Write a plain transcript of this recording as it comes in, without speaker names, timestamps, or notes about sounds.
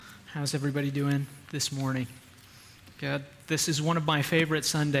How's everybody doing this morning? Good. This is one of my favorite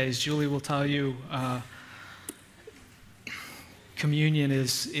Sundays. Julie will tell you communion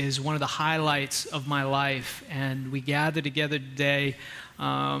is one of the highlights of my life, and we gather together today.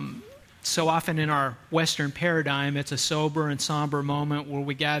 So often in our Western paradigm, it's a sober and somber moment where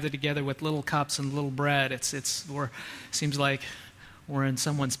we gather together with little cups and little bread. Seems like we're in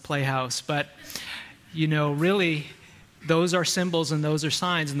someone's playhouse, but really, those are symbols and those are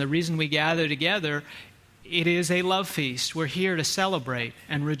signs. And the reason we gather together, it is a love feast. We're here to celebrate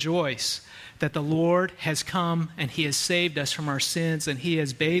and rejoice that the Lord has come and He has saved us from our sins and He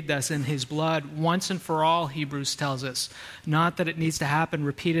has bathed us in His blood once and for all, Hebrews tells us. Not that it needs to happen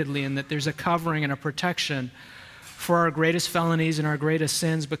repeatedly, and that there's a covering and a protection for our greatest felonies and our greatest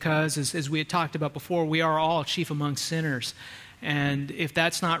sins, because as we had talked about before, we are all chief among sinners. And if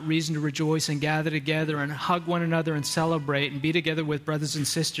that's not reason to rejoice and gather together and hug one another and celebrate and be together with brothers and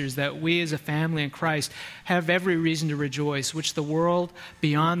sisters, that we as a family in Christ have every reason to rejoice, which the world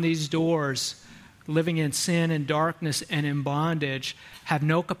beyond these doors, living in sin and darkness and in bondage, have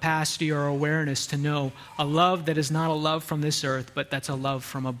no capacity or awareness to know a love that is not a love from this earth, but that's a love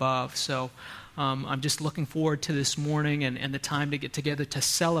from above. So I'm just looking forward to this morning and the time to get together to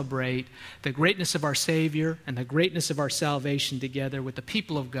celebrate the greatness of our Savior and the greatness of our salvation together with the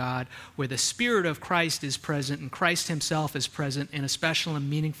people of God, where the Spirit of Christ is present and Christ Himself is present in a special and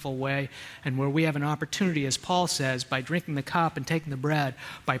meaningful way, and where we have an opportunity, as Paul says, by drinking the cup and taking the bread,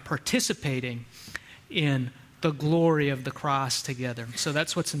 by participating in the glory of the cross together. So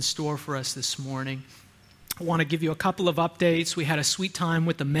that's what's in store for us this morning. I want to give you a couple of updates. We had a sweet time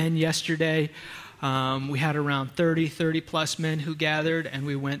with the men yesterday. We had around 30 plus men who gathered, and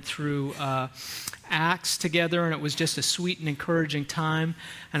we went through Acts together, and it was just a sweet and encouraging time.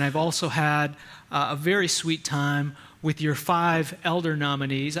 And I've also had a very sweet time with your 5 elder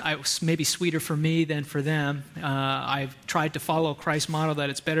nominees. It was maybe sweeter for me than for them. I've tried to follow Christ's model that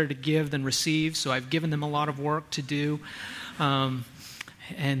it's better to give than receive, so I've given them a lot of work to do.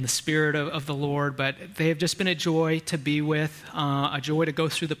 And the Spirit of the Lord, but they have just been a joy to be with, a joy to go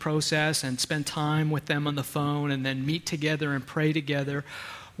through the process and spend time with them on the phone and then meet together and pray together.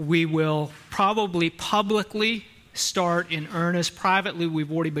 We will probably publicly start in earnest. Privately,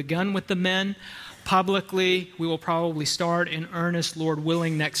 we've already begun with the men. Publicly, we will probably start in earnest, Lord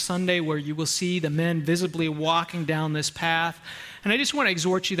willing, next Sunday, where you will see the men visibly walking down this path. And I just want to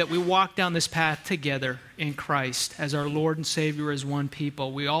exhort you that we walk down this path together in Christ as our Lord and Savior, as one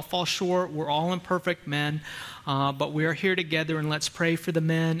people. We all fall short. We're all imperfect men, but we are here together, and let's pray for the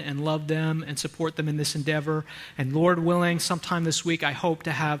men and love them and support them in this endeavor. And Lord willing, sometime this week, I hope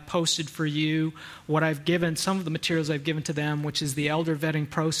to have posted for you what I've given, some of the materials I've given to them, which is the elder vetting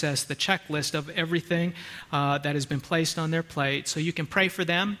process, the checklist of everything that has been placed on their plate. So you can pray for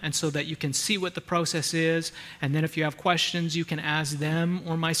them, and so that you can see what the process is. And then if you have questions, you can ask them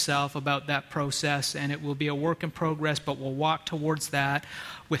or myself about that process, and it will be a work in progress, but we'll walk towards that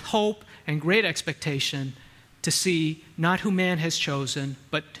with hope and great expectation to see not who man has chosen,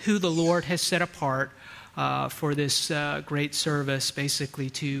 but who the Lord has set apart for this great service, basically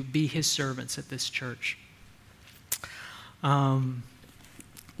to be His servants at this church.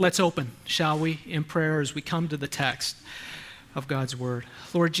 Let's open, shall we, in prayer as we come to the text of God's Word.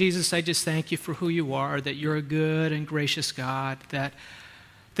 Lord Jesus, I just thank you for who you are, that you're a good and gracious God, that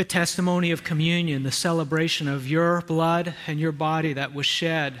the testimony of communion, the celebration of your blood and your body that was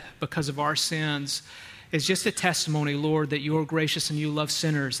shed because of our sins, is just a testimony, Lord, that you are gracious and you love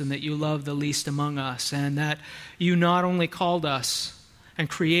sinners and that you love the least among us, and that you not only called us and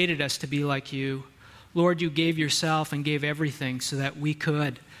created us to be like you, Lord, you gave yourself and gave everything so that we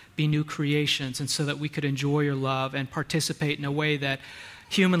could be new creations and so that we could enjoy your love and participate in a way that,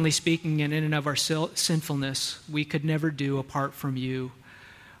 humanly speaking and in and of our sinfulness, we could never do apart from you.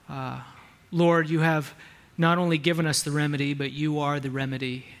 Lord, you have not only given us the remedy, but you are the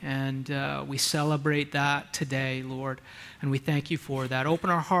remedy, and we celebrate that today, Lord, and we thank you for that. Open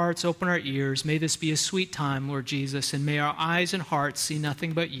our hearts, open our ears. May this be a sweet time, Lord Jesus, and may our eyes and hearts see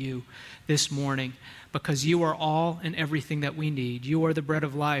nothing but you this morning, because you are all and everything that we need. You are the bread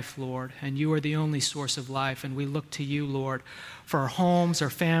of life, Lord, and you are the only source of life, and we look to you, Lord, for our homes, our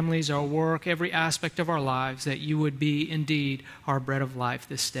families, our work, every aspect of our lives, that you would be indeed our bread of life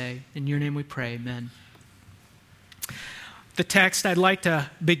this day. In your name we pray, amen. The text I'd like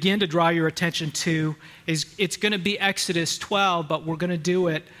to begin to draw your attention to is, it's going to be Exodus 12, but we're going to do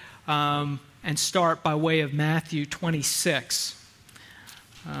it and start by way of Matthew 26.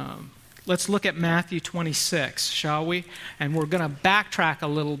 Let's look at Matthew 26, shall we? And we're going to backtrack a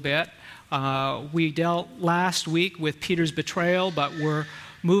little bit. We dealt last week with Peter's betrayal, but we're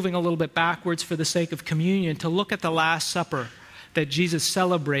moving a little bit backwards for the sake of communion, to look at the Last Supper that Jesus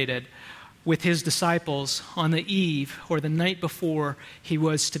celebrated with his disciples on the eve or the night before he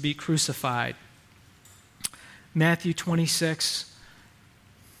was to be crucified. Matthew 26,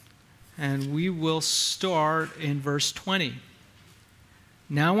 and we will start in verse 20.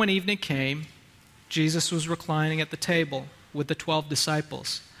 Now when evening came, Jesus was reclining at the table with the 12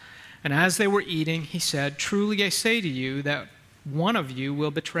 disciples. And as they were eating, he said, "Truly I say to you that one of you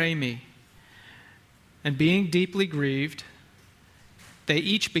will betray me." And being deeply grieved, they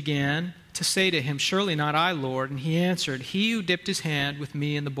each began to say to him, "Surely not I, Lord." And he answered, "He who dipped his hand with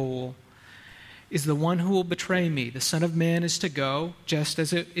me in the bowl is the one who will betray me. The Son of Man is to go, just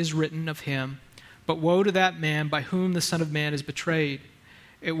as it is written of him. But woe to that man by whom the Son of Man is betrayed.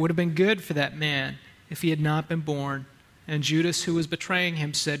 It would have been good for that man if he had not been born." And Judas, who was betraying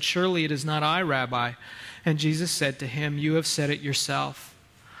him, said, "Surely it is not I, Rabbi." And Jesus said to him, "You have said it yourself."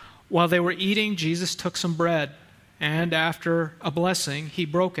 While they were eating, Jesus took some bread, and after a blessing, he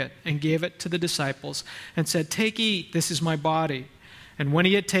broke it and gave it to the disciples and said, "Take, eat, this is my body." And when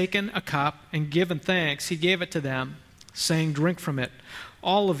he had taken a cup and given thanks, he gave it to them, saying, "Drink from it,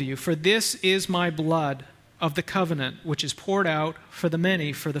 all of you, for this is my blood of the covenant, which is poured out for the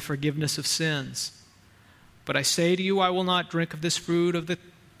many for the forgiveness of sins. But I say to you, I will not drink of this fruit of the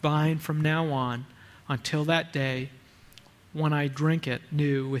vine from now on until that day when I drink it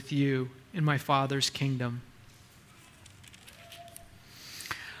new with you in my Father's kingdom."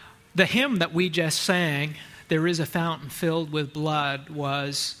 The hymn that we just sang, "There is a Fountain Filled with Blood,"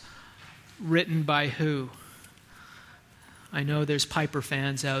 was written by who? I know there's Piper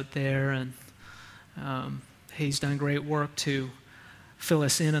fans out there, and he's done great work to fill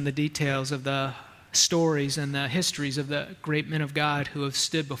us in on the details of the stories and the histories of the great men of God who have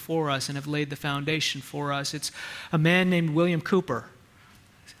stood before us and have laid the foundation for us. It's a man named William Cowper.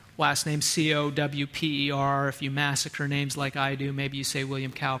 Last name Cowper. If you massacre names like I do, maybe you say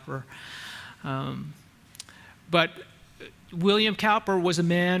William Cowper. But William Cowper was a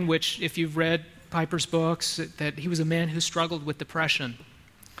man which, if you've read Piper's books, that he was a man who struggled with depression.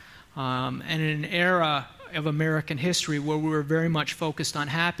 And in an era of American history where we were very much focused on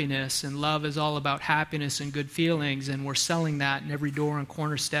happiness, and love is all about happiness and good feelings, and we're selling that in every door and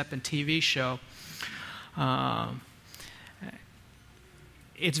corner step and TV show,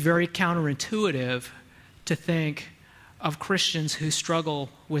 it's very counterintuitive to think of Christians who struggle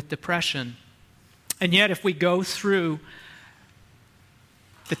with depression. And yet, if we go through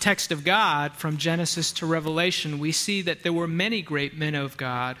the text of God from Genesis to Revelation, we see that there were many great men of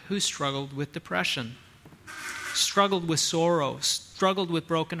God who struggled with depression, struggled with sorrow, struggled with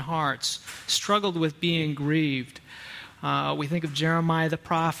broken hearts, struggled with being grieved. We think of Jeremiah the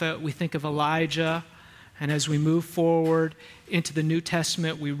prophet, we think of Elijah, and as we move forward into the New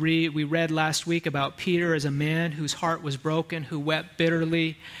Testament, we read last week about Peter as a man whose heart was broken, who wept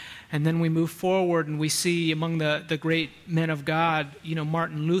bitterly. And then we move forward and we see among the great men of God,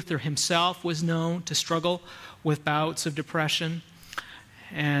 Martin Luther himself was known to struggle with bouts of depression.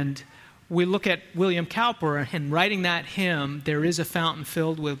 And we look at William Cowper and writing that hymn, "There is a Fountain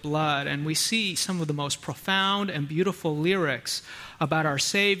Filled with Blood," and we see some of the most profound and beautiful lyrics about our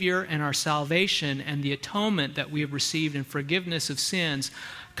Savior and our salvation and the atonement that we have received in forgiveness of sins,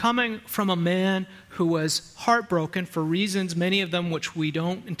 coming from a man who was heartbroken for reasons, many of them which we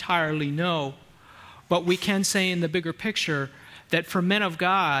don't entirely know. But we can say in the bigger picture that for men of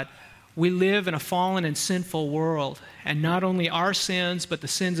God, we live in a fallen and sinful world. And not only our sins, but the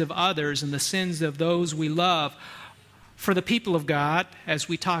sins of others and the sins of those we love. For the people of God, as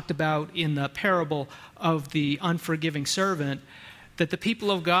we talked about in the parable of the unforgiving servant, that the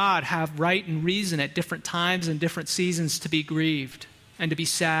people of God have right and reason at different times and different seasons to be grieved and to be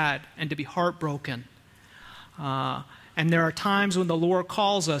sad and to be heartbroken. And there are times when the Lord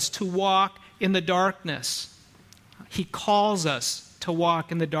calls us to walk in the darkness. He calls us to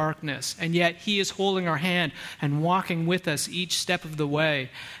walk in the darkness, and yet He is holding our hand and walking with us each step of the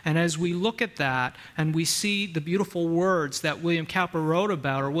way. And as we look at that and we see the beautiful words that William Cowper wrote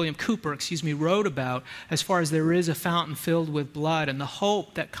about, as far as there is a fountain filled with blood and the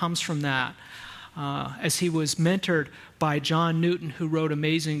hope that comes from that, as he was mentored by John Newton, who wrote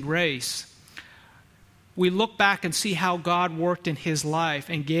Amazing Grace, we look back and see how God worked in his life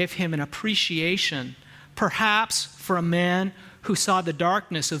and gave him an appreciation, perhaps for a man who saw the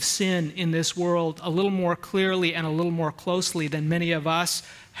darkness of sin in this world a little more clearly and a little more closely than many of us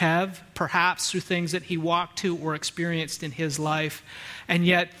have, perhaps through things that he walked to or experienced in his life. And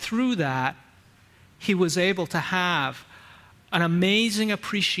yet through that, he was able to have an amazing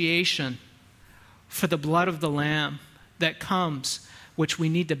appreciation for the blood of the Lamb that comes which we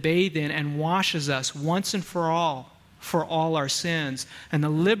need to bathe in and washes us once and for all our sins, and the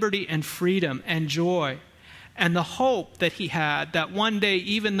liberty and freedom and joy and the hope that he had that one day,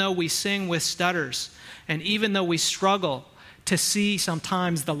 even though we sing with stutters and even though we struggle to see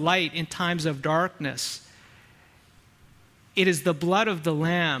sometimes the light in times of darkness, it is the blood of the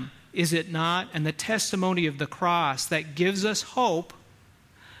Lamb, is it not, and the testimony of the cross that gives us hope.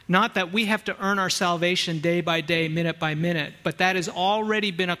 Not that we have to earn our salvation day by day, minute by minute, but that has already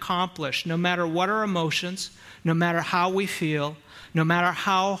been accomplished. No matter what our emotions, no matter how we feel, no matter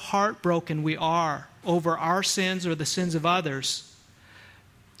how heartbroken we are over our sins or the sins of others,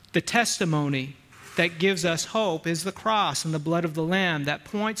 the testimony that gives us hope is the cross and the blood of the Lamb that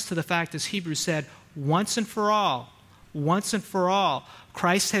points to the fact, as Hebrews said, once and for all,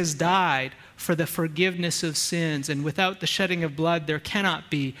 Christ has died for the forgiveness of sins. And without the shedding of blood, there cannot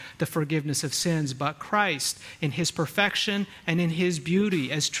be the forgiveness of sins. But Christ, in his perfection and in his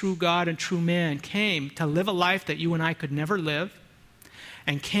beauty as true God and true man, came to live a life that you and I could never live,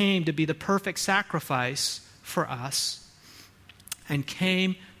 and came to be the perfect sacrifice for us, and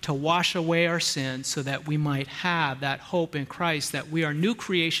came to wash away our sins so that we might have that hope in Christ, that we are new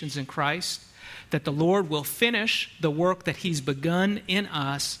creations in Christ, that the Lord will finish the work that he's begun in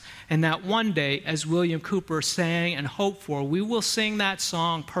us, and that one day, as William Cooper sang and hoped for, we will sing that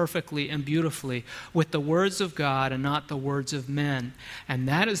song perfectly and beautifully with the words of God and not the words of men. And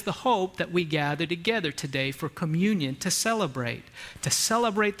that is the hope that we gather together today for communion to celebrate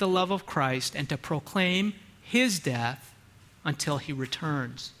the love of Christ and to proclaim his death until he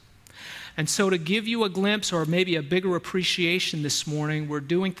returns. And so to give you a glimpse or maybe a bigger appreciation this morning, we're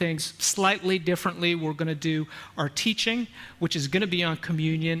doing things slightly differently. We're going to do our teaching, which is going to be on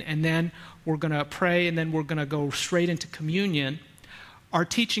communion, and then we're going to pray, and then we're going to go straight into communion. Our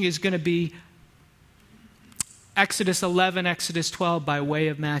teaching is going to be Exodus 11, Exodus 12 by way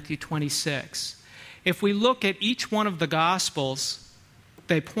of Matthew 26. If we look at each one of the Gospels,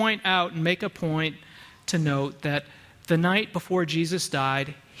 they point out and make a point to note that the night before Jesus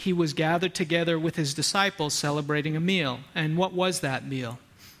died, he was gathered together with his disciples celebrating a meal. And what was that meal?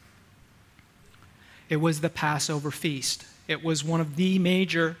 It was the Passover feast. It was one of the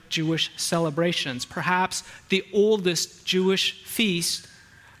major Jewish celebrations, perhaps the oldest Jewish feast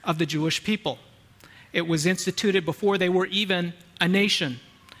of the Jewish people. It was instituted before they were even a nation,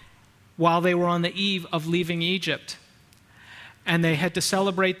 while they were on the eve of leaving Egypt. And they had to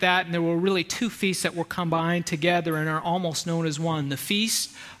celebrate that, and there were really two feasts that were combined together and are almost known as one: the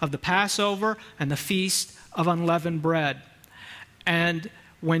feast of the Passover and the feast of unleavened bread. And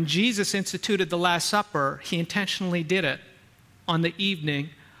when Jesus instituted the Last Supper, he intentionally did it on the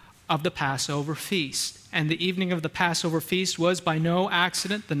evening of the Passover feast. And the evening of the Passover feast was by no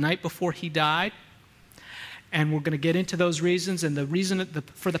accident the night before he died. And we're going to get into those reasons, and the reason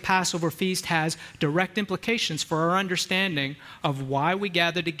for the Passover feast has direct implications for our understanding of why we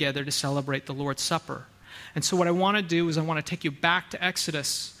gather together to celebrate the Lord's Supper. And so what I want to do is I want to take you back to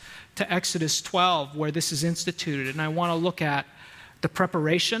Exodus 12, where this is instituted, and I want to look at the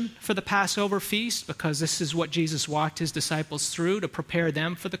preparation for the Passover feast, because this is what Jesus walked his disciples through to prepare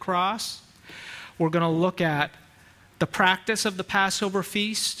them for the cross. We're going to look at the practice of the Passover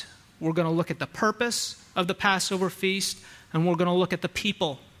feast. We're going to look at the purpose of the Passover feast, and we're going to look at the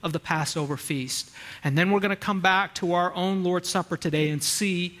people of the Passover feast. And then we're going to come back to our own Lord's Supper today and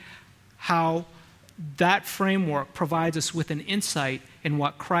see how that framework provides us with an insight in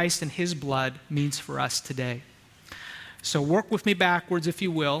what Christ and his blood means for us today. So work with me backwards, if you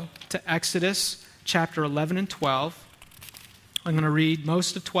will, to Exodus chapter 11 and 12. I'm going to read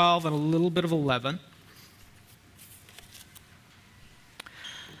most of 12 and a little bit of 11.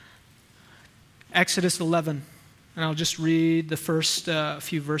 Exodus 11, and I'll just read the first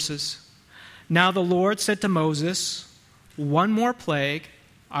few verses. Now the Lord said to Moses, "One more plague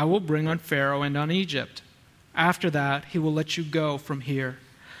I will bring on Pharaoh and on Egypt. After that, he will let you go from here.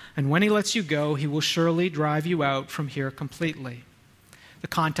 And when he lets you go, he will surely drive you out from here completely." The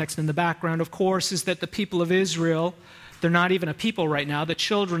context in the background, of course, is that the people of Israel, they're not even a people right now. The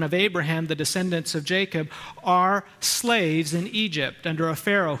children of Abraham, the descendants of Jacob, are slaves in Egypt under a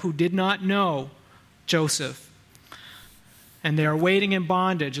Pharaoh who did not know Joseph. And they are waiting in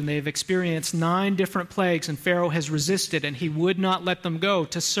bondage, and they've experienced 9 different plagues, and Pharaoh has resisted, and he would not let them go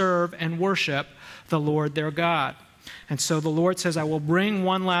to serve and worship the Lord their God. And so the Lord says, I will bring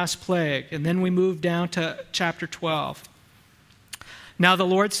one last plague. And then we move down to chapter 12. Now the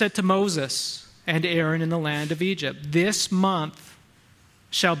Lord said to Moses and Aaron in the land of Egypt, "This month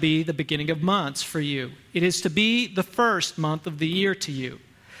shall be the beginning of months for you. It is to be the first month of the year to you.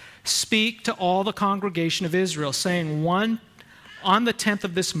 Speak to all the congregation of Israel, saying, one On the 10th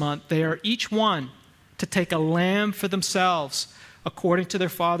of this month, they are each one to take a lamb for themselves, according to their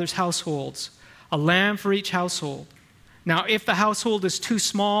father's households, a lamb for each household. Now, if the household is too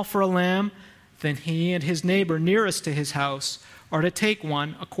small for a lamb, then he and his neighbor nearest to his house are to take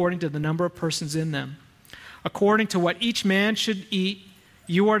one according to the number of persons in them. According to what each man should eat,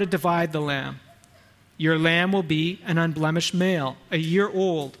 you are to divide the lamb. Your lamb will be an unblemished male, a year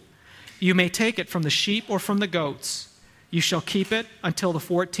old. You may take it from the sheep or from the goats. You shall keep it until the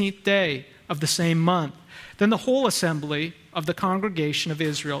 14th day of the same month. Then the whole assembly of the congregation of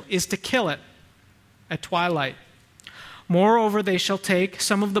Israel is to kill it at twilight. Moreover, they shall take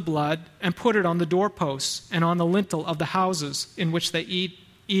some of the blood and put it on the doorposts and on the lintel of the houses in which they eat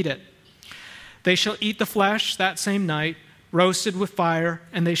it. They shall eat the flesh that same night, roasted with fire,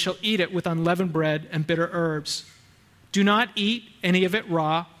 and they shall eat it with unleavened bread and bitter herbs. Do not eat any of it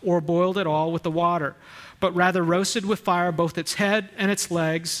raw or boiled at all with the water, but rather roasted with fire both its head and its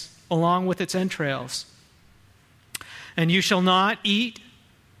legs, along with its entrails. And you shall not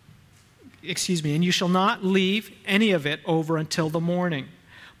leave any of it over until the morning.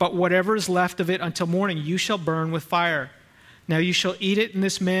 But whatever is left of it until morning, you shall burn with fire. Now you shall eat it in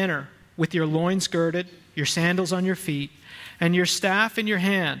this manner, with your loins girded, your sandals on your feet, and your staff in your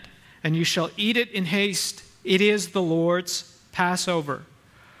hand, and you shall eat it in haste. It is the Lord's Passover.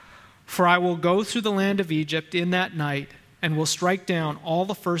 For I will go through the land of Egypt in that night, and will strike down all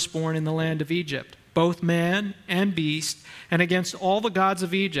the firstborn in the land of Egypt, both man and beast, and against all the gods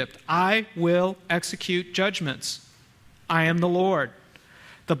of Egypt I will execute judgments. I am the Lord.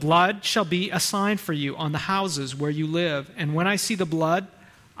 The blood shall be a sign for you on the houses where you live, and when I see the blood,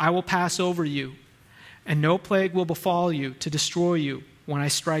 I will pass over you, and no plague will befall you to destroy you when I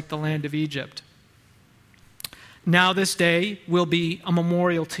strike the land of Egypt. Now this day will be a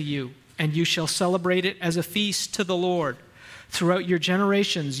memorial to you, and you shall celebrate it as a feast to the Lord. Throughout your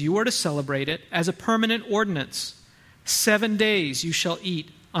generations you are to celebrate it as a permanent ordinance. 7 days you shall eat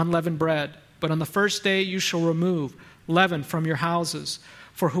unleavened bread, but on the first day you shall remove leaven from your houses.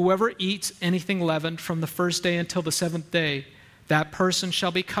 For whoever eats anything leavened from the first day until the 7th day, that person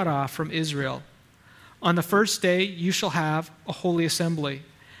shall be cut off from Israel. On the first day you shall have a holy assembly,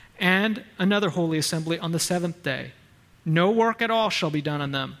 and another holy assembly on the 7th day. No work at all shall be done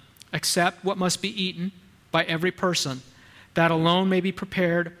on them, except what must be eaten by every person. That alone may be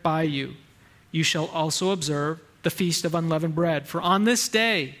prepared by you. You shall also observe the feast of unleavened bread. For on this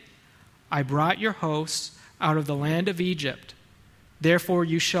day I brought your hosts out of the land of Egypt. Therefore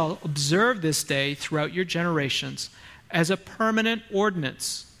you shall observe this day throughout your generations as a permanent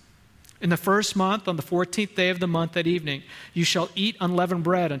ordinance. In the first month, on the 14th day of the month at evening, you shall eat unleavened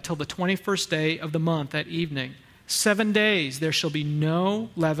bread until the 21st day of the month at evening. 7 days there shall be no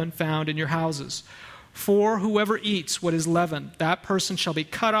leaven found in your houses. For whoever eats what is leavened, that person shall be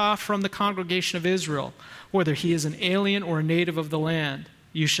cut off from the congregation of Israel, whether he is an alien or a native of the land.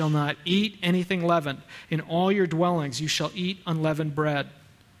 You shall not eat anything leavened. In all your dwellings you shall eat unleavened bread.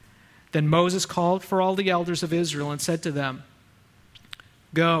 Then Moses called for all the elders of Israel and said to them,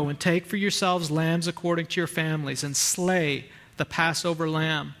 Go and take for yourselves lambs according to your families, and slay the Passover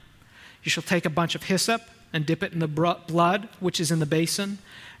lamb. You shall take a bunch of hyssop and dip it in the blood which is in the basin,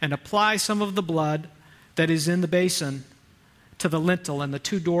 and apply some of the blood that is in the basin to the lintel and the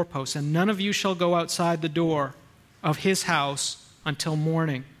 2 doorposts, and none of you shall go outside the door of his house until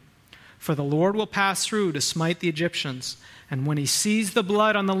morning. For the Lord will pass through to smite the Egyptians, and when he sees the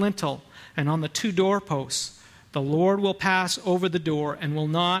blood on the lintel and on the 2 doorposts, the Lord will pass over the door and will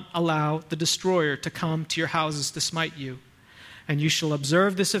not allow the destroyer to come to your houses to smite you. And you shall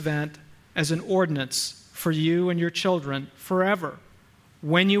observe this event as an ordinance for you and your children forever.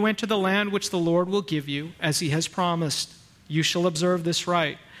 When you enter the land which the Lord will give you, as he has promised, you shall observe this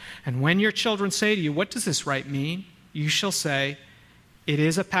rite. And when your children say to you, What does this rite mean? You shall say, It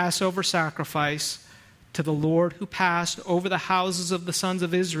is a Passover sacrifice to the Lord who passed over the houses of the sons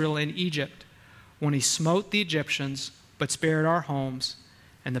of Israel in Egypt, when he smote the Egyptians, but spared our homes.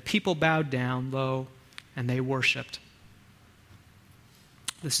 And the people bowed down low, and they worshipped.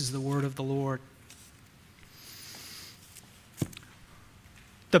 This is the word of the Lord.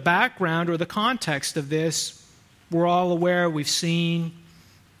 The background or the context of this, we're all aware. We've seen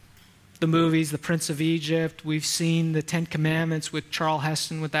the movies, The Prince of Egypt. We've seen the 10 Commandments with Charlton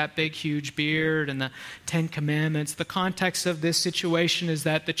Heston with that big, huge beard and the 10 Commandments. The context of this situation is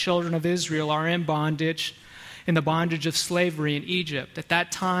that the children of Israel are in bondage, in the bondage of slavery in Egypt. At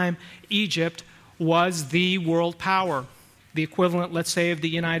that time, Egypt was the world power, the equivalent, let's say, of the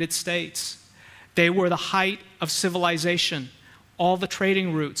United States. They were the height of civilization. All the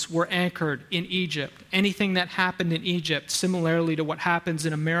trading routes were anchored in Egypt. Anything that happened in Egypt, similarly to what happens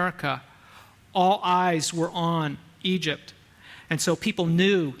in America, all eyes were on Egypt. And so people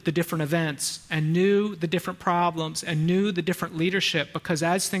knew the different events and knew the different problems and knew the different leadership, because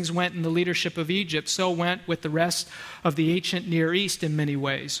as things went in the leadership of Egypt, so went with the rest of the ancient Near East in many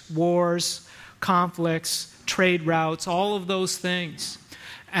ways. Wars, conflicts, trade routes, all of those things.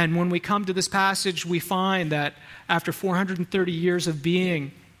 And when we come to this passage, we find that after 430 years of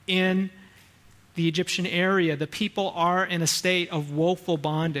being in the Egyptian area, the people are in a state of woeful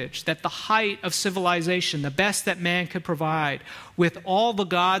bondage, that the height of civilization, the best that man could provide, with all the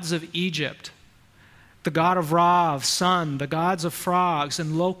gods of Egypt, the god of Ra, of sun, the gods of frogs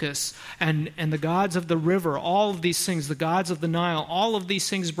and locusts, and the gods of the river, all of these things, the gods of the Nile, all of these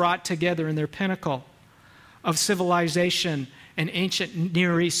things brought together in their pinnacle of civilization and ancient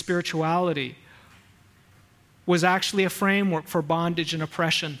Near East spirituality, was actually a framework for bondage and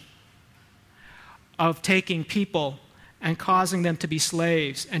oppression, of taking people and causing them to be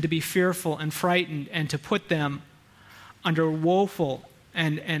slaves and to be fearful and frightened and to put them under woeful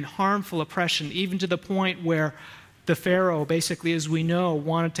and harmful oppression, even to the point where the Pharaoh, basically, as we know,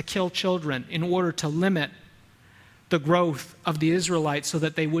 wanted to kill children in order to limit the growth of the Israelites so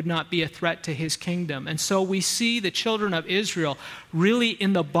that they would not be a threat to his kingdom. And so we see the children of Israel really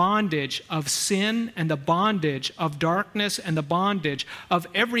in the bondage of sin and the bondage of darkness and the bondage of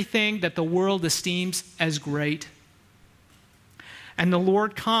everything that the world esteems as great. And the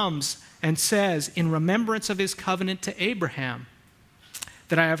Lord comes and says, in remembrance of his covenant to Abraham,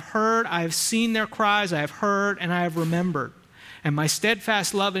 that I have heard, I have seen their cries, I have heard, and I have remembered. And my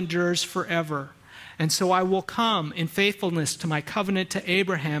steadfast love endures forever. And so I will come in faithfulness to my covenant to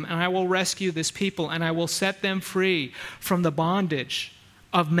Abraham, and I will rescue this people, and I will set them free from the bondage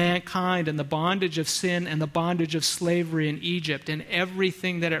of mankind and the bondage of sin and the bondage of slavery in Egypt and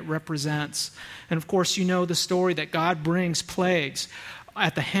everything that it represents. And of course, you know the story that God brings plagues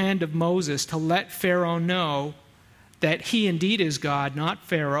at the hand of Moses to let Pharaoh know that he indeed is God, not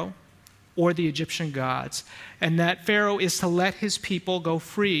Pharaoh or the Egyptian gods, and that Pharaoh is to let his people go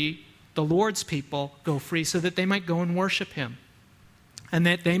free, the Lord's people go free, so that they might go and worship him and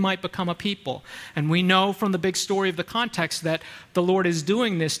that they might become a people. And we know from the big story of the context that the Lord is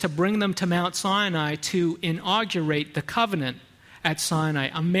doing this to bring them to Mount Sinai to inaugurate the covenant at Sinai,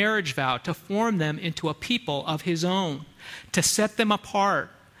 a marriage vow, to form them into a people of his own, to set them apart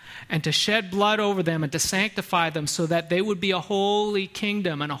and to shed blood over them and to sanctify them so that they would be a holy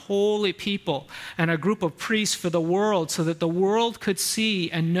kingdom and a holy people and a group of priests for the world, so that the world could see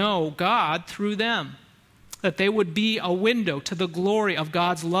and know God through them, that they would be a window to the glory of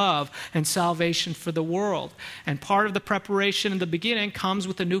God's love and salvation for the world. And part of the preparation in the beginning comes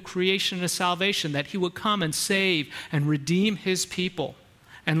with a new creation and a salvation, that he would come and save and redeem his people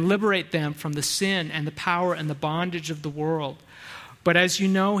and liberate them from the sin and the power and the bondage of the world. But as you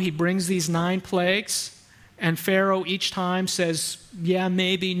know, he brings these 9 plagues, and Pharaoh each time says, yeah,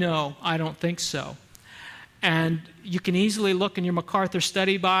 maybe, no, I don't think so. And you can easily look in your MacArthur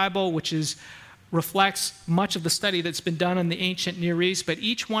Study Bible, which reflects much of the study that's been done in the ancient Near East, but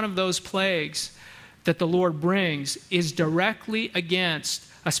each one of those plagues that the Lord brings is directly against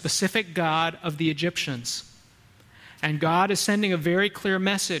a specific god of the Egyptians. And God is sending a very clear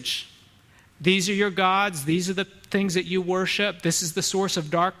message. These are your gods. These are the things that you worship. This is the source of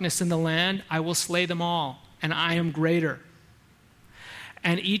darkness in the land. I will slay them all, and I am greater.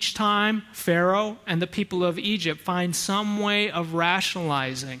 And each time, Pharaoh and the people of Egypt find some way of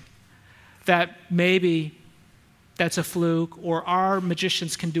rationalizing that maybe that's a fluke, or our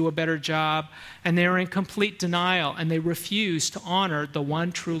magicians can do a better job, and they're in complete denial, and they refuse to honor the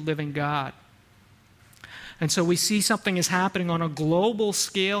one true living God. And so we see something is happening on a global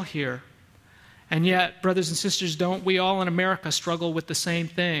scale here. And yet, brothers and sisters, don't we all in America struggle with the same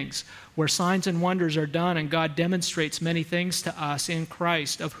things, where signs and wonders are done and God demonstrates many things to us in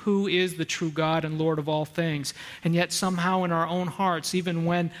Christ of who is the true God and Lord of all things. And yet somehow in our own hearts, even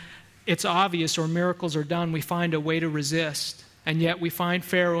when it's obvious or miracles are done, we find a way to resist. And yet we find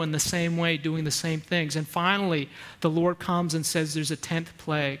Pharaoh in the same way doing the same things. And finally, the Lord comes and says there's a 10th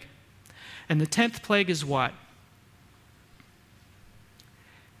plague. And the 10th plague is what?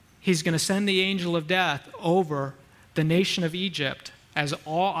 He's going to send the angel of death over the nation of Egypt as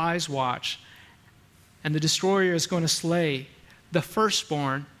all eyes watch. And the destroyer is going to slay the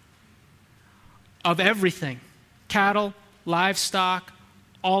firstborn of everything, cattle, livestock,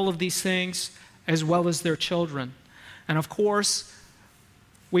 all of these things, as well as their children. And of course,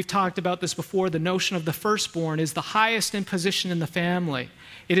 We've talked about this before. The notion of the firstborn is the highest in position in the family.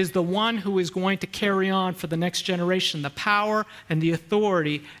 It is the one who is going to carry on for the next generation the power and the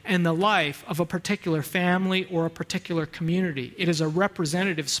authority and the life of a particular family or a particular community. It is a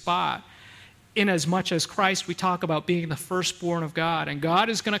representative spot. Inasmuch as Christ, we talk about being the firstborn of God. And God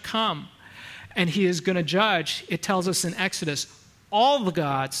is going to come and he is going to judge, it tells us in Exodus, all the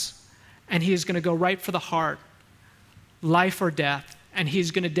gods, and he is going to go right for the heart, life or death. And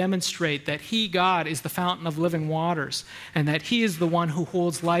he's going to demonstrate that he, God, is the fountain of living waters, and that he is the one who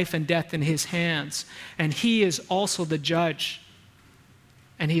holds life and death in his hands. And he is also the judge,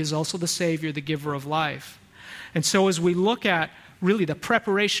 and he is also the Savior, the giver of life. And so as we look at really the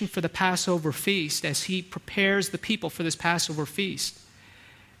preparation for the Passover feast, as he prepares the people for this Passover feast,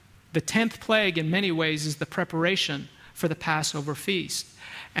 the 10th plague in many ways is the preparation for the Passover feast.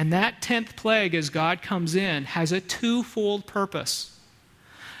 And that 10th plague, as God comes in, has a twofold purpose.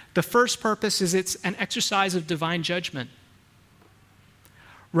 The first purpose is it's an exercise of divine judgment.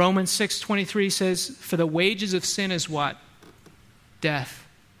 Romans 6:23 says, for the wages of sin is what? Death.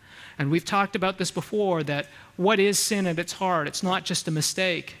 And we've talked about this before, that what is sin at its heart? It's not just a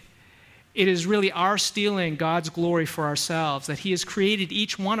mistake. It is really our stealing God's glory for ourselves, that he has created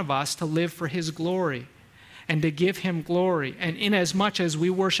each one of us to live for his glory and to give him glory. And inasmuch as we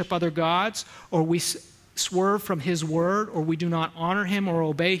worship other gods, or we swerve from his word, or we do not honor him or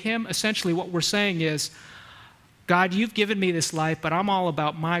obey him, essentially what we're saying is, God, you've given me this life, but I'm all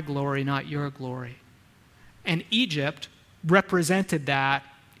about my glory, not your glory. And Egypt represented that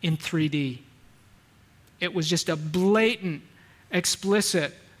in 3D. It was just a blatant,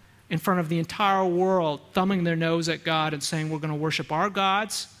 explicit, in front of the entire world, thumbing their nose at God and saying, we're going to worship our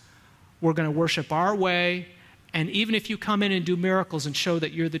gods, we're going to worship our way, and even if you come in and do miracles and show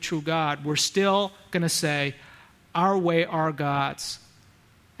that you're the true God, we're still going to say, our way, our gods.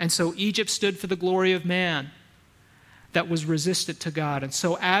 And so Egypt stood for the glory of man that was resistant to God. And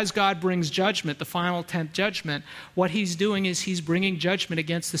so as God brings judgment, the final 10th judgment, what he's doing is he's bringing judgment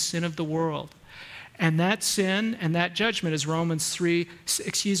against the sin of the world. And that sin and that judgment, as Romans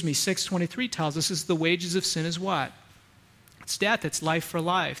 6:23 tells us, is the wages of sin is what? It's death, it's life for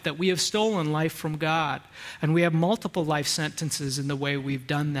life, that we have stolen life from God. And we have multiple life sentences in the way we've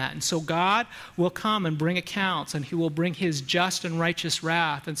done that. And so God will come and bring accounts, and he will bring his just and righteous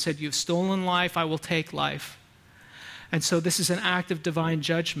wrath and said, you've stolen life, I will take life. And so this is an act of divine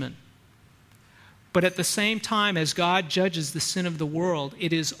judgment. But at the same time as God judges the sin of the world,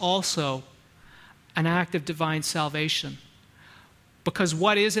 it is also an act of divine salvation. Because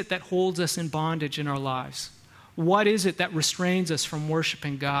what is it that holds us in bondage in our lives? What is it that restrains us from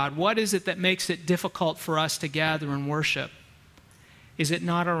worshiping God? What is it that makes it difficult for us to gather and worship? Is it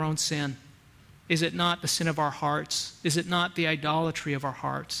not our own sin? Is it not the sin of our hearts? Is it not the idolatry of our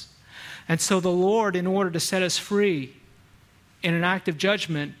hearts? And so the Lord, in order to set us free in an act of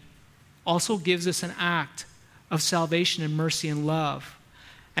judgment, also gives us an act of salvation and mercy and love.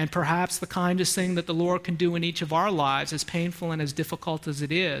 And perhaps the kindest thing that the Lord can do in each of our lives, as painful and as difficult as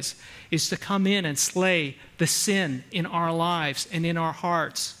it is to come in and slay the sin in our lives and in our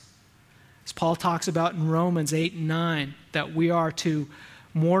hearts. As Paul talks about in Romans 8 and 9, that we are to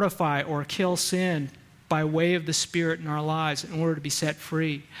mortify or kill sin by way of the Spirit in our lives in order to be set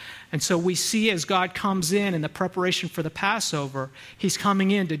free. And so we see as God comes in the preparation for the Passover, he's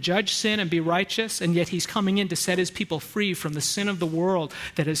coming in to judge sin and be righteous, and yet he's coming in to set his people free from the sin of the world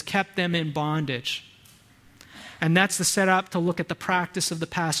that has kept them in bondage. And that's the setup to look at the practice of the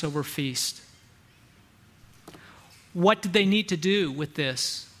Passover feast. What did they need to do with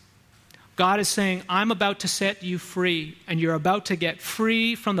this? God is saying, I'm about to set you free, and you're about to get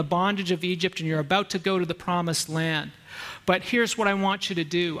free from the bondage of Egypt, and you're about to go to the promised land. But here's what I want you to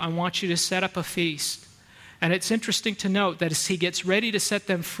do. I want you to set up a feast. And it's interesting to note that as he gets ready to set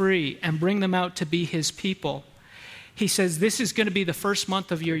them free and bring them out to be his people, he says, this is going to be the first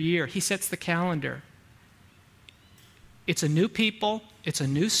month of your year. He sets the calendar. It's a new people, it's a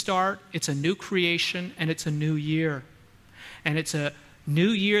new start, it's a new creation, and it's a new year. And it's a new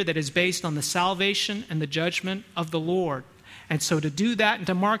year that is based on the salvation and the judgment of the Lord. And so to do that and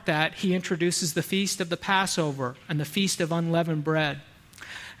to mark that, he introduces the feast of the Passover and the feast of unleavened bread.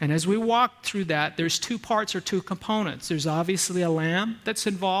 And as we walk through that, there's two parts or two components. There's obviously a lamb that's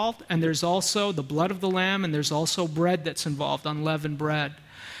involved, and there's also the blood of the lamb, and there's also bread that's involved, unleavened bread.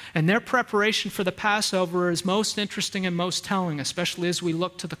 And their preparation for the Passover is most interesting and most telling, especially as we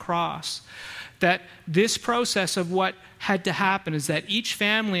look to the cross. That this process of what had to happen is that each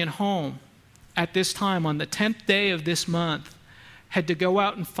family and home at this time, on the 10th day of this month, had to go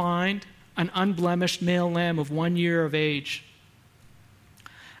out and find an unblemished male lamb of 1 year of age.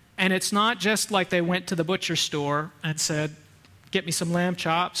 And it's not just like they went to the butcher store and said, get me some lamb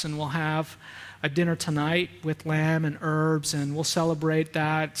chops and we'll have a dinner tonight with lamb and herbs and we'll celebrate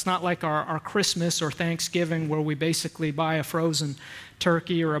that. It's not like our Christmas or Thanksgiving where we basically buy a frozen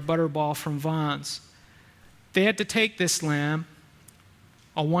turkey or a butterball from Vons. They had to take this lamb,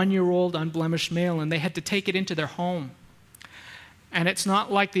 a 1-year-old unblemished male, and they had to take it into their home. And it's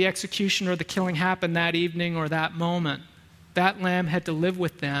not like the execution or the killing happened that evening or that moment. That lamb had to live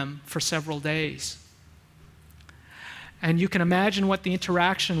with them for several days. And you can imagine what the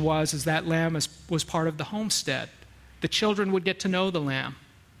interaction was as that lamb was part of the homestead. The children would get to know the lamb.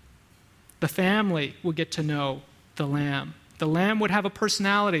 The family would get to know the lamb. The lamb would have a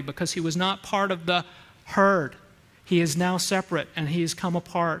personality because he was not part of the herd. He is now separate and he has come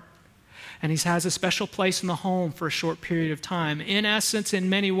apart. And he has a special place in the home for a short period of time. In essence, in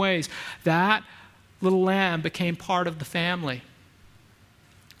many ways, that little lamb became part of the family.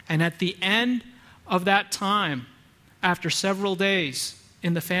 And at the end of that time, after several days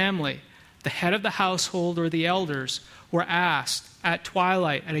in the family, the head of the household or the elders were asked at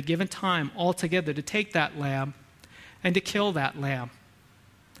twilight at a given time all together to take that lamb and to kill that lamb.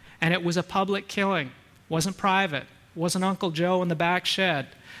 And it was a public killing. It wasn't private. It wasn't Uncle Joe in the back shed,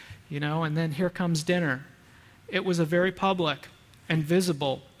 and then here comes dinner. It was a very public and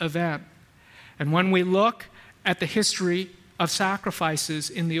visible event. And when we look at the history of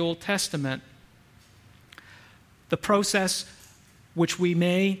sacrifices in the Old Testament, the process which we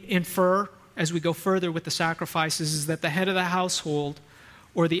may infer as we go further with the sacrifices is that the head of the household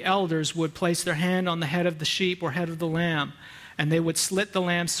or the elders would place their hand on the head of the sheep or head of the lamb, and they would slit the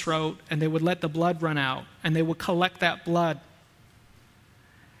lamb's throat, and they would let the blood run out, and they would collect that blood.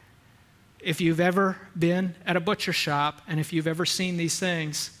 If you've ever been at a butcher shop, and if you've ever seen these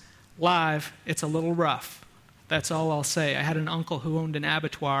things live, it's a little rough. That's all I'll say. I had an uncle who owned an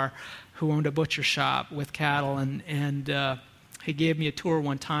abattoir, who owned a butcher shop with cattle, and he gave me a tour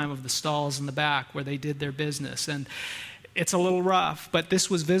one time of the stalls in the back where they did their business. And it's a little rough, but this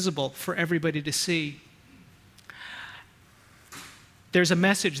was visible for everybody to see. There's a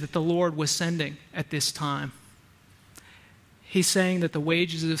message that the Lord was sending at this time. He's saying that the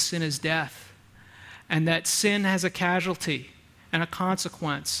wages of sin is death, and that sin has a casualty and a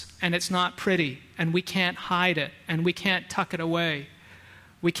consequence, and it's not pretty, and we can't hide it, and we can't tuck it away.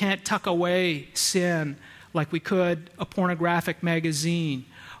 We can't tuck away sin like we could a pornographic magazine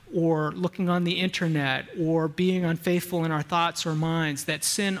or looking on the internet or being unfaithful in our thoughts or minds. That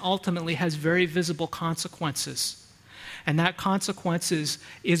sin ultimately has very visible consequences. And that consequences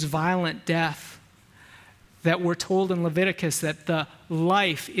is violent death. That we're told in Leviticus that the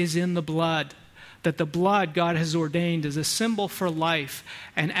life is in the blood. That the blood God has ordained is a symbol for life.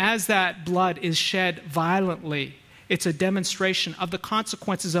 And as that blood is shed violently, it's a demonstration of the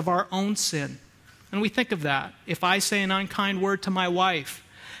consequences of our own sin. And we think of that. If I say an unkind word to my wife,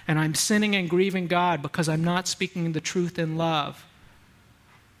 and I'm sinning and grieving God because I'm not speaking the truth in love,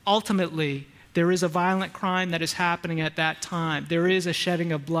 ultimately, there is a violent crime that is happening at that time. There is a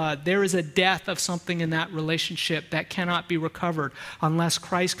shedding of blood. There is a death of something in that relationship that cannot be recovered unless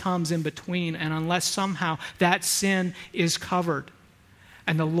Christ comes in between and unless somehow that sin is covered.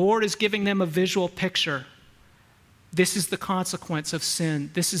 And the Lord is giving them a visual picture. This is the consequence of sin.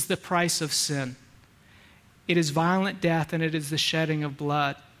 This is the price of sin. It is violent death, and it is the shedding of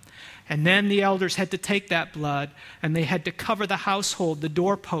blood. And then the elders had to take that blood, and they had to cover the household, the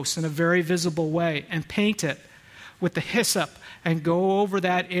doorposts, in a very visible way, and paint it with the hyssop and go over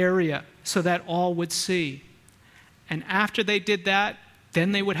that area so that all would see. And after they did that,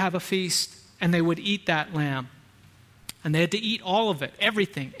 then they would have a feast, and they would eat that lamb. And they had to eat all of it,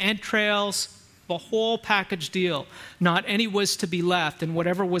 everything, entrails, the whole package deal. Not any was to be left, and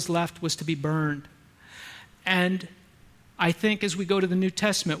whatever was left was to be burned. And I think as we go to the New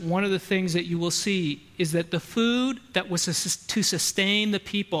Testament, one of the things that you will see is that the food that was to sustain the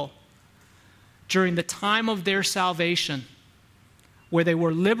people during the time of their salvation, where they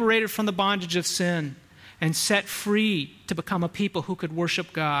were liberated from the bondage of sin and set free to become a people who could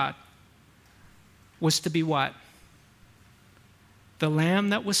worship God, was to be what? The lamb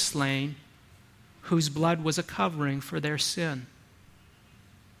that was slain, whose blood was a covering for their sin.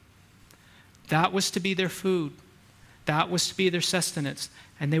 That was to be their food. That was to be their sustenance.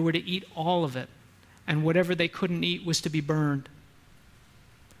 And they were to eat all of it. And whatever they couldn't eat was to be burned.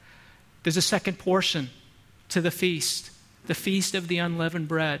 There's a second portion to the feast of the unleavened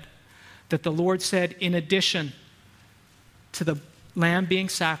bread, that the Lord said, in addition to the lamb being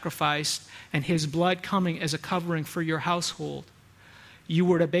sacrificed and his blood coming as a covering for your household, you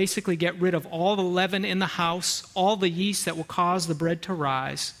were to basically get rid of all the leaven in the house, all the yeast that will cause the bread to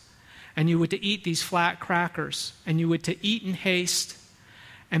rise, And you were to eat these flat crackers, and you were to eat in haste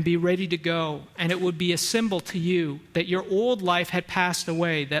and be ready to go. And it would be a symbol to you that your old life had passed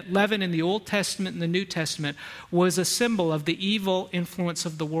away, that leaven in the Old Testament and the New Testament was a symbol of the evil influence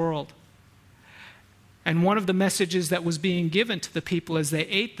of the world. And one of the messages that was being given to the people as they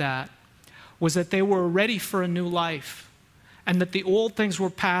ate that was that they were ready for a new life, and that the old things were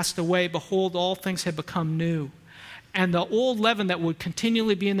passed away. Behold, all things had become new. And the old leaven that would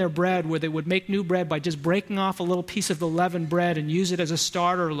continually be in their bread, where they would make new bread by just breaking off a little piece of the leavened bread and use it as a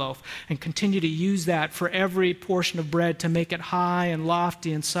starter loaf, and continue to use that for every portion of bread to make it high and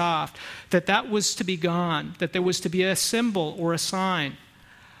lofty and soft, that was to be gone, that there was to be a symbol or a sign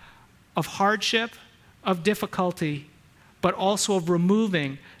of hardship, of difficulty, but also of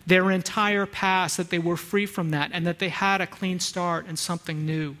removing their entire past, that they were free from that, and that they had a clean start and something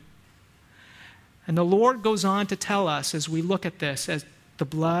new. And the Lord goes on to tell us, as we look at this, as the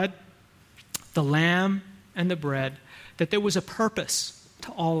blood, the lamb, and the bread, that there was a purpose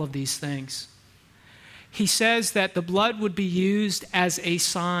to all of these things. He says that the blood would be used as a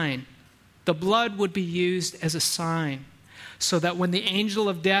sign. The blood would be used as a sign, so that when the angel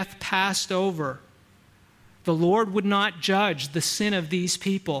of death passed over, the Lord would not judge the sin of these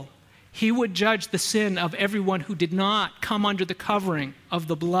people. He would judge the sin of everyone who did not come under the covering of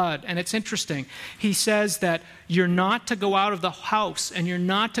the blood. And it's interesting. He says that you're not to go out of the house and you're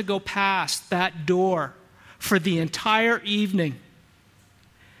not to go past that door for the entire evening.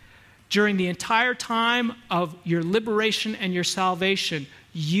 During the entire time of your liberation and your salvation,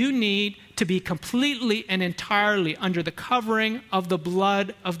 you need to be completely and entirely under the covering of the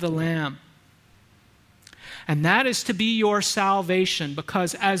blood of the Lamb. And that is to be your salvation,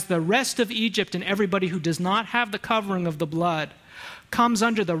 because as the rest of Egypt and everybody who does not have the covering of the blood comes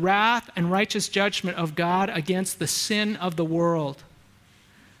under the wrath and righteous judgment of God against the sin of the world,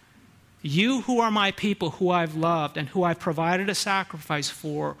 you who are my people, who I've loved and who I've provided a sacrifice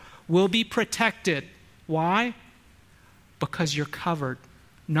for, will be protected. Why? Because you're covered.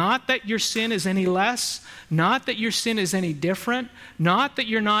 Not that your sin is any less, not that your sin is any different, not that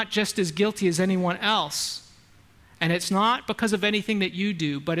you're not just as guilty as anyone else. And it's not because of anything that you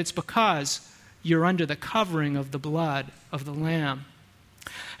do, but it's because you're under the covering of the blood of the Lamb.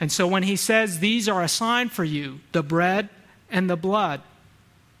 And so when he says, these are a sign for you, the bread and the blood,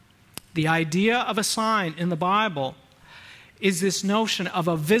 the idea of a sign in the Bible is this notion of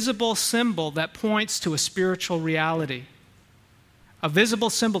a visible symbol that points to a spiritual reality. A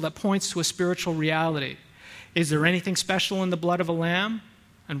visible symbol that points to a spiritual reality. Is there anything special in the blood of a lamb?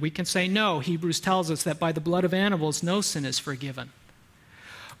 And we can say no. Hebrews tells us that by the blood of animals, no sin is forgiven.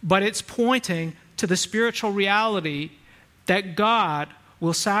 But it's pointing to the spiritual reality that God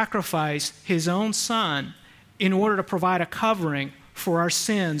will sacrifice his own Son in order to provide a covering for our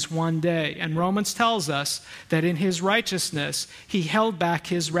sins one day. And Romans tells us that in his righteousness, he held back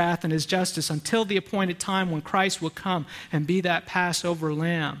his wrath and his justice until the appointed time when Christ would come and be that Passover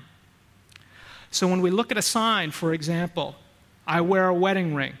lamb. So when we look at a sign, for example, I wear a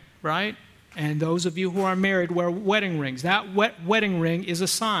wedding ring, right? And those of you who are married wear wedding rings. That wedding ring is a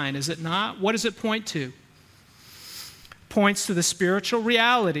sign, is it not? What does it point to? Points to the spiritual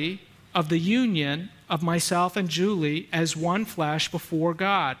reality of the union of myself and Julie as one flesh before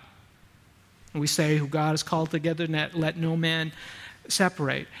God. And we say, who God has called together, let no man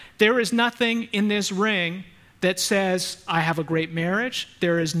separate. There is nothing in this ring that says, I have a great marriage.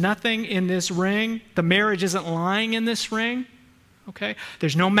 There is nothing in this ring. The marriage isn't lying in this ring. Okay?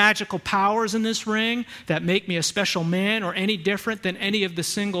 There's no magical powers in this ring that make me a special man or any different than any of the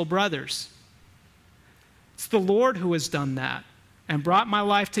single brothers. It's the Lord who has done that and brought my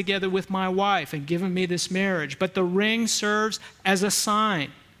life together with my wife and given me this marriage. But the ring serves as a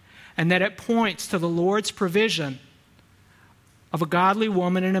sign, and that it points to the Lord's provision of a godly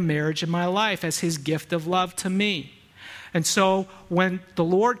woman in a marriage in my life as his gift of love to me. And so when the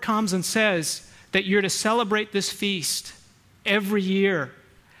Lord comes and says that you're to celebrate this feast every year,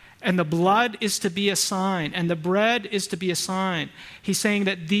 and the blood is to be a sign, and the bread is to be a sign, he's saying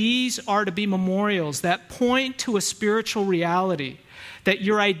that these are to be memorials that point to a spiritual reality, that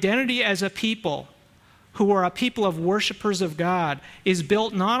your identity as a people who are a people of worshipers of God is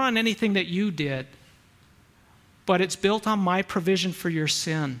built not on anything that you did, but it's built on my provision for your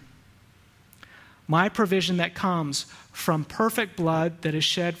sin. My provision that comes from perfect blood that is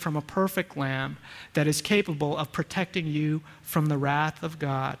shed from a perfect lamb that is capable of protecting you from the wrath of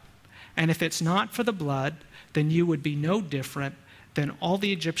God. And if it's not for the blood, then you would be no different than all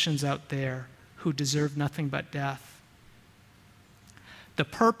the Egyptians out there who deserve nothing but death. The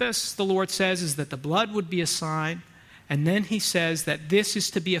purpose, the Lord says, is that the blood would be a sign And then he says that this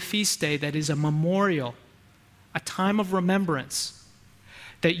is to be a feast day that is a memorial, a time of remembrance.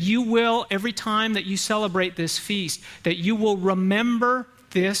 That you will, every time that you celebrate this feast, that you will remember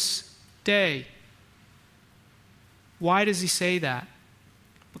this day. Why does he say that?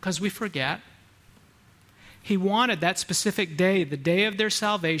 Because we forget. He wanted that specific day, the day of their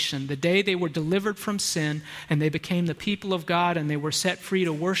salvation, the day they were delivered from sin and they became the people of God and they were set free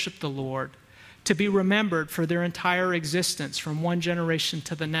to worship the Lord, to be remembered for their entire existence from one generation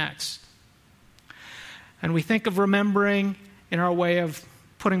to the next. And we think of remembering in our way of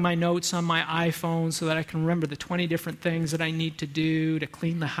putting my notes on my iPhone so that I can remember the 20 different things that I need to do to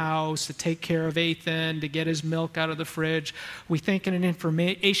clean the house, to take care of Ethan, to get his milk out of the fridge. We think in an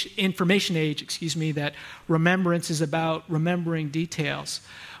information age, that remembrance is about remembering details.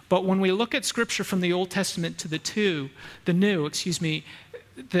 But when we look at Scripture from the Old Testament to the New,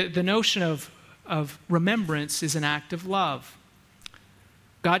 the notion of remembrance is an act of love.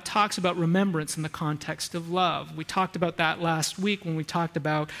 God talks about remembrance in the context of love. We talked about that last week when we talked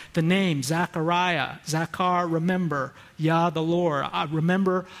about the name, Zechariah. Zachar, remember. Yah, the Lord.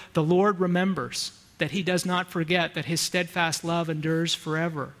 Remember, the Lord remembers, that he does not forget, that his steadfast love endures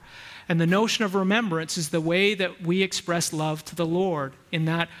forever. And the notion of remembrance is the way that we express love to the Lord, in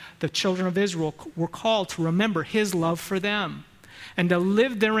that the children of Israel were called to remember his love for them and to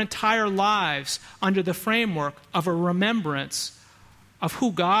live their entire lives under the framework of a remembrance of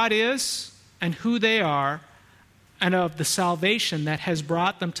who God is and who they are, and of the salvation that has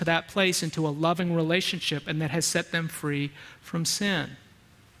brought them to that place into a loving relationship and that has set them free from sin.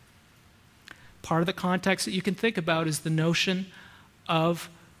 Part of the context that you can think about is the notion of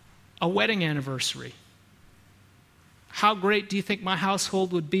a wedding anniversary. How great do you think my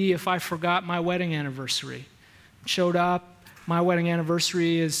household would be if I forgot my wedding anniversary? Showed up, my wedding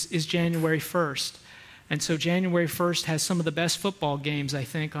anniversary is January 1st. And so January 1st has some of the best football games, I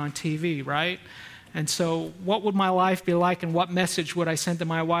think, on TV, right? And so what would my life be like, and what message would I send to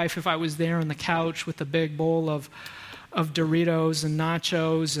my wife if I was there on the couch with a big bowl of Doritos and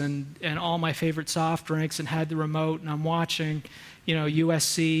nachos and all my favorite soft drinks and had the remote and I'm watching,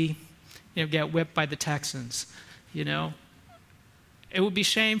 USC, get whipped by the Texans, It would be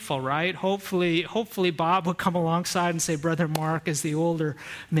shameful, right? Hopefully Bob would come alongside and say, Brother Mark, as the older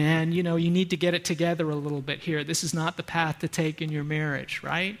man, you need to get it together a little bit here. This is not the path to take in your marriage,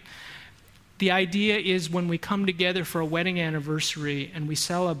 right? The idea is when we come together for a wedding anniversary and we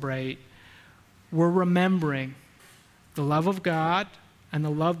celebrate, we're remembering the love of God and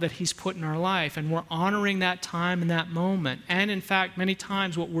the love that he's put in our life. And we're honoring that time and that moment. And in fact, many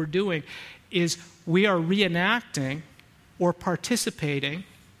times what we're doing is we are reenacting or participating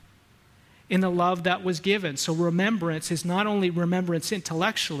in the love that was given. So remembrance is not only remembrance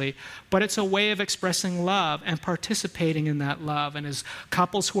intellectually, but it's a way of expressing love and participating in that love. And as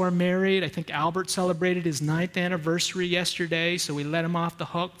couples who are married, I think Albert celebrated his 9th anniversary yesterday, so we let him off the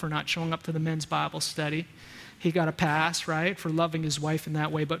hook for not showing up to the men's Bible study. He got a pass, right, for loving his wife in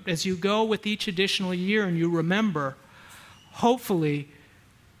that way. But as you go with each additional year and you remember, hopefully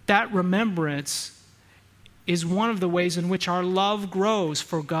that remembrance is one of the ways in which our love grows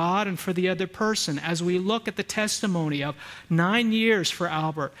for God and for the other person. As we look at the testimony of 9 years for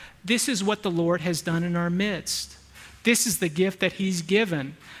Albert, this is what the Lord has done in our midst. This is the gift that he's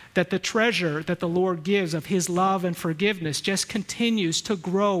given, that the treasure that the Lord gives of his love and forgiveness just continues to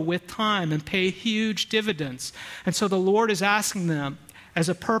grow with time and pay huge dividends. And so the Lord is asking them, as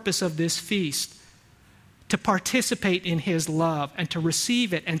a purpose of this feast, to participate in his love and to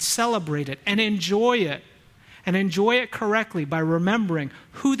receive it and celebrate it and enjoy it. And enjoy it correctly by remembering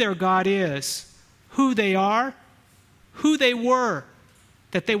who their God is, who they are, who they were,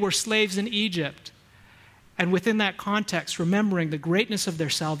 that they were slaves in Egypt. And within that context, remembering the greatness of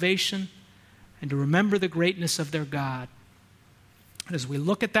their salvation and to remember the greatness of their God. And as we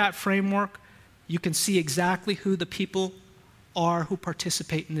look at that framework, you can see exactly who the people are who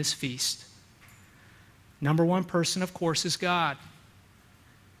participate in this feast. Number one person, of course, is God.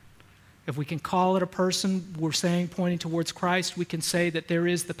 If we can call it a person, we're saying, pointing towards Christ, we can say that there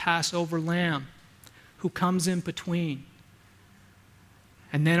is the Passover lamb who comes in between.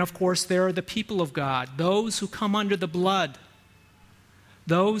 And then, of course, there are the people of God, those who come under the blood,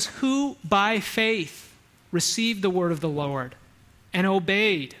 those who, by faith, received the word of the Lord and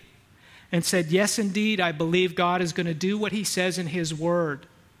obeyed and said, yes, indeed, I believe God is going to do what he says in his word.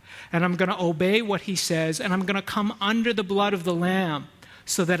 And I'm going to obey what he says, and I'm going to come under the blood of the Lamb,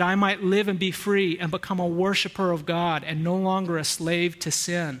 so that I might live and be free and become a worshiper of God and no longer a slave to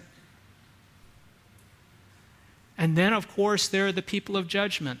sin. And then, of course, there are the people of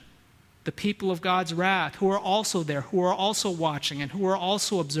judgment. the people of God's wrath, who are also there, who are also watching, and who are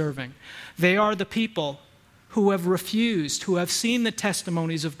also observing. They are the people who have refused, who have seen the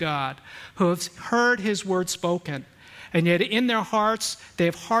testimonies of God, who have heard his word spoken. And yet in their hearts, they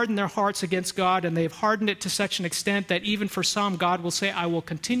have hardened their hearts against God, and they have hardened it to such an extent that even for some, God will say, I will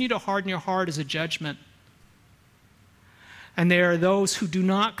continue to harden your heart as a judgment. And there are those who do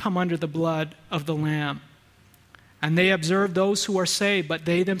not come under the blood of the Lamb. And they observe those who are saved, but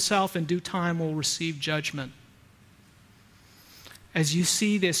they themselves in due time will receive judgment. As you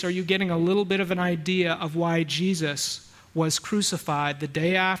see this, are you getting a little bit of an idea of why Jesus was crucified the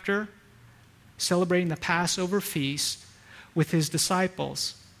day after celebrating the Passover feast with his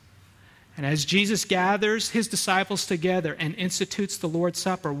disciples? And as Jesus gathers his disciples together and institutes the Lord's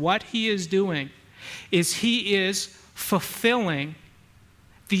Supper, what he is doing is he is fulfilling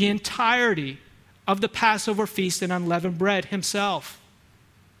the entirety of the Passover feast and unleavened bread himself.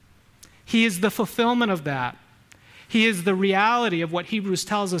 He is the fulfillment of that. He is the reality of what Hebrews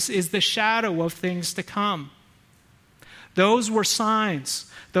tells us is the shadow of things to come. Those were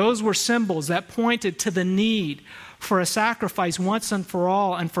signs, those were symbols that pointed to the need for a sacrifice once and for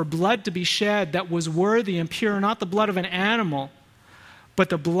all, and for blood to be shed that was worthy and pure, not the blood of an animal, but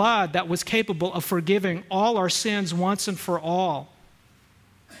the blood that was capable of forgiving all our sins once and for all.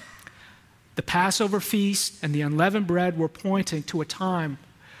 The Passover feast and the unleavened bread were pointing to a time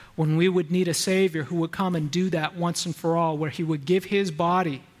when we would need a Savior who would come and do that once and for all, where he would give his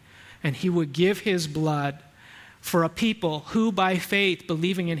body and he would give his blood for a people who, by faith,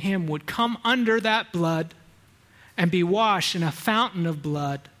 believing in him, would come under that blood and be washed in a fountain of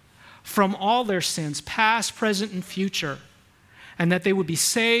blood from all their sins, past, present, and future, and that they would be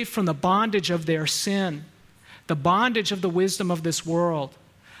saved from the bondage of their sin, the bondage of the wisdom of this world,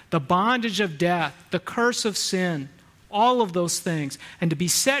 the bondage of death, the curse of sin, all of those things, and to be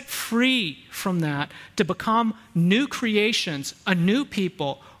set free from that, to become new creations, a new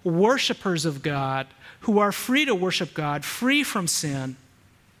people, worshipers of God, who are free to worship God, free from sin,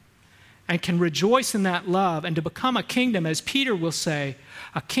 and can rejoice in that love, and to become a kingdom, as Peter will say,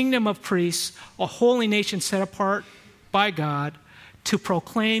 a kingdom of priests, a holy nation set apart by God, to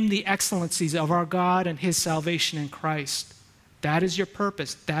proclaim the excellencies of our God and his salvation in Christ. That is your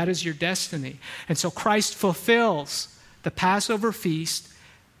purpose. That is your destiny. And so Christ fulfills the Passover feast,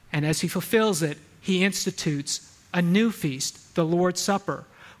 and as he fulfills it, he institutes a new feast, the Lord's Supper,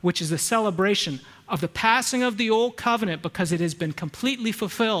 which is a celebration of the passing of the old covenant because it has been completely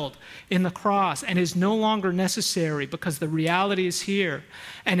fulfilled in the cross and is no longer necessary because the reality is here,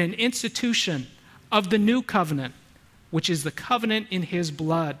 and an institution of the new covenant, which is the covenant in his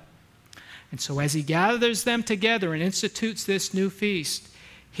blood. And so as he gathers them together and institutes this new feast,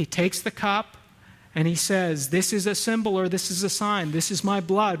 he takes the cup and he says, this is a symbol, or this is a sign. This is my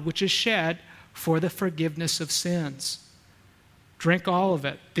blood, which is shed for the forgiveness of sins. Drink all of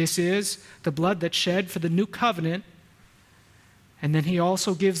it. This is the blood that's shed for the new covenant. And then he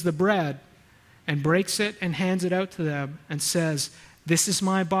also gives the bread and breaks it and hands it out to them and says, this is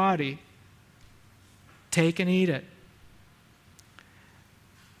my body. Take and eat it.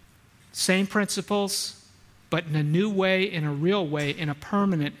 Same principles, but in a new way, in a real way, in a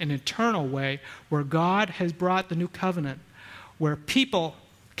permanent and eternal way, where God has brought the new covenant, where people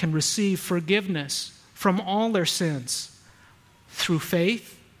can receive forgiveness from all their sins through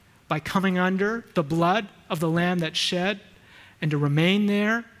faith, by coming under the blood of the Lamb that's shed, and to remain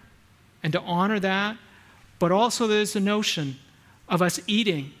there and to honor that. But also there's the notion of us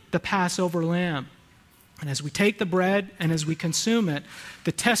eating the Passover lamb. And as we take the bread and as we consume it,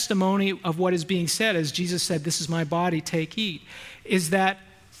 the testimony of what is being said, as Jesus said, this is my body, take, eat, is that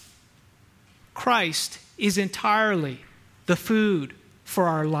Christ is entirely the food for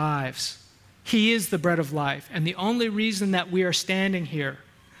our lives. He is the bread of life. And the only reason that we are standing here,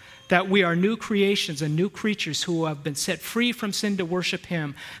 that we are new creations and new creatures who have been set free from sin to worship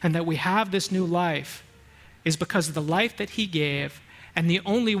him, and that we have this new life, is because of the life that he gave. And the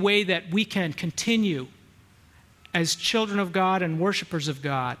only way that we can continue as children of God and worshipers of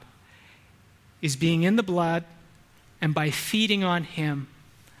God is being in the blood and by feeding on him.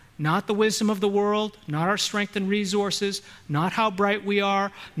 Not the wisdom of the world, not our strength and resources, not how bright we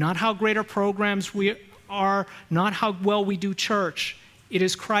are, not how great our programs we are, not how well we do church. It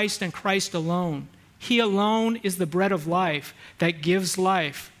is Christ and Christ alone. He alone is the bread of life that gives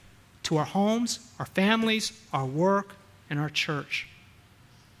life to our homes, our families, our work, and our church.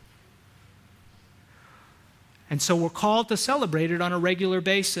 And so we're called to celebrate it on a regular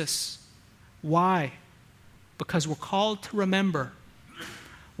basis. Why? Because we're called to remember.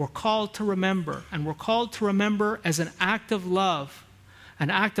 We're called to remember. And we're called to remember as an act of love, an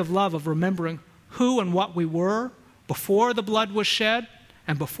act of love of remembering who and what we were before the blood was shed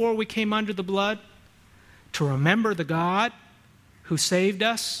and before we came under the blood, to remember the God who saved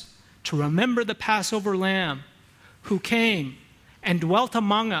us, to remember the Passover lamb who came and dwelt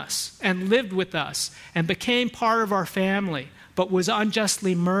among us and lived with us and became part of our family, but was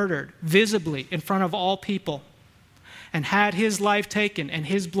unjustly murdered visibly in front of all people, and had his life taken and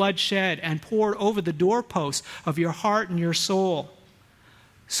his blood shed and poured over the doorposts of your heart and your soul,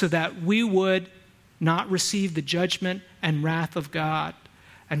 so that we would not receive the judgment and wrath of God.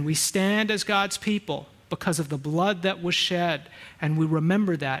 And we stand as God's people because of the blood that was shed, and we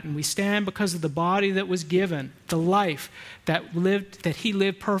remember that, and we stand because of the body that was given, the life that he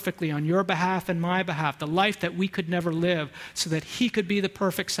lived perfectly on your behalf and my behalf, the life that we could never live, so that he could be the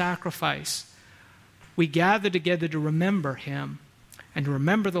perfect sacrifice. We gather together to remember him and to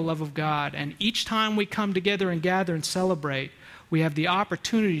remember the love of God. And each time we come together and gather and celebrate, we have the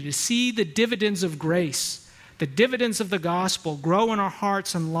opportunity to see the dividends of grace, the dividends of the gospel grow in our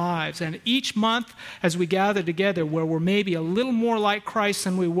hearts and lives. And each month as we gather together, where we're maybe a little more like Christ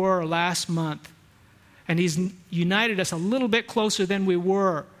than we were last month, and he's united us a little bit closer than we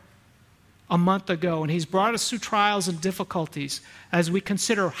were a month ago, and he's brought us through trials and difficulties, as we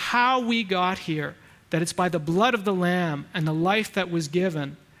consider how we got here, that it's by the blood of the Lamb and the life that was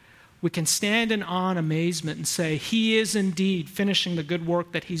given, we can stand in awe and amazement and say, he is indeed finishing the good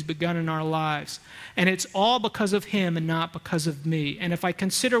work that he's begun in our lives. And it's all because of him and not because of me. And if I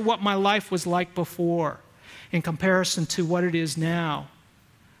consider what my life was like before in comparison to what it is now,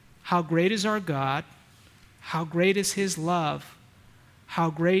 how great is our God, how great is his love, how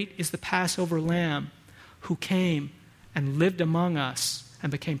great is the Passover Lamb who came and lived among us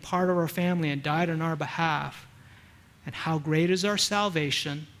and became part of our family and died on our behalf, and how great is our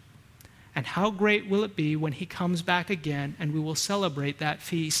salvation. And how great will it be when he comes back again and we will celebrate that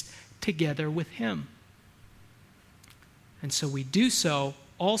feast together with him. And so we do so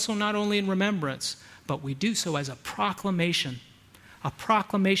also not only in remembrance, but we do so as a proclamation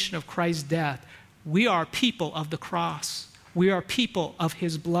of Christ's death. We are people of the cross. We are people of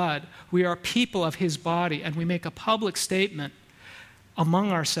his blood. We are people of his body. And we make a public statement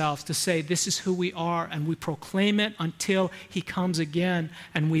among ourselves to say this is who we are, and we proclaim it until he comes again,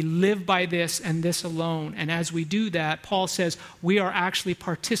 and we live by this and this alone. And as we do that, Paul says we are actually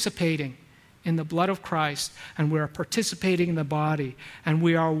participating in the blood of Christ, and we are participating in the body, and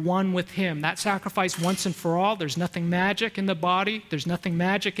we are one with him. That sacrifice once and for all. There's nothing magic in the body, there's nothing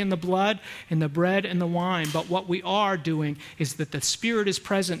magic in the blood, in the bread and the wine, but what we are doing is that the Spirit is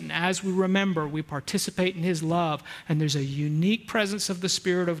present, and as we remember, we participate in his love, and there's a unique presence of the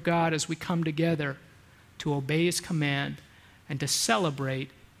Spirit of God as we come together to obey his command and to celebrate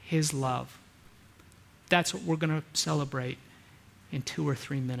his love. That's what we're going to celebrate in 2 or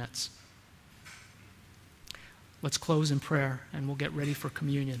 3 minutes. Let's close in prayer, and we'll get ready for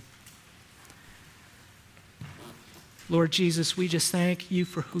communion. Lord Jesus, we just thank you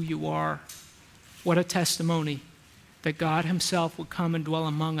for who you are. What a testimony that God himself would come and dwell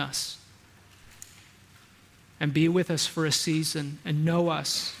among us and be with us for a season and know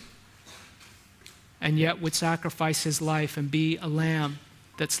us, and yet would sacrifice his life and be a lamb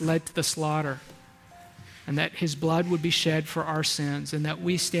that's led to the slaughter, and that his blood would be shed for our sins, and that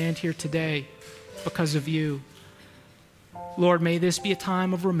we stand here today because of you. Lord, may this be a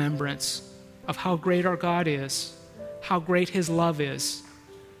time of remembrance of how great our God is, how great his love is,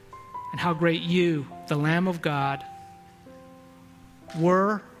 and how great you, the Lamb of God,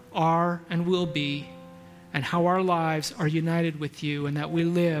 were, are, and will be, and how our lives are united with you, and that we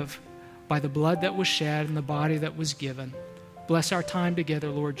live by the blood that was shed and the body that was given. Bless our time together,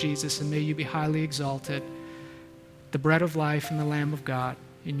 Lord Jesus, and may you be highly exalted, the bread of life and the Lamb of God.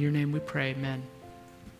 In your name we pray, amen.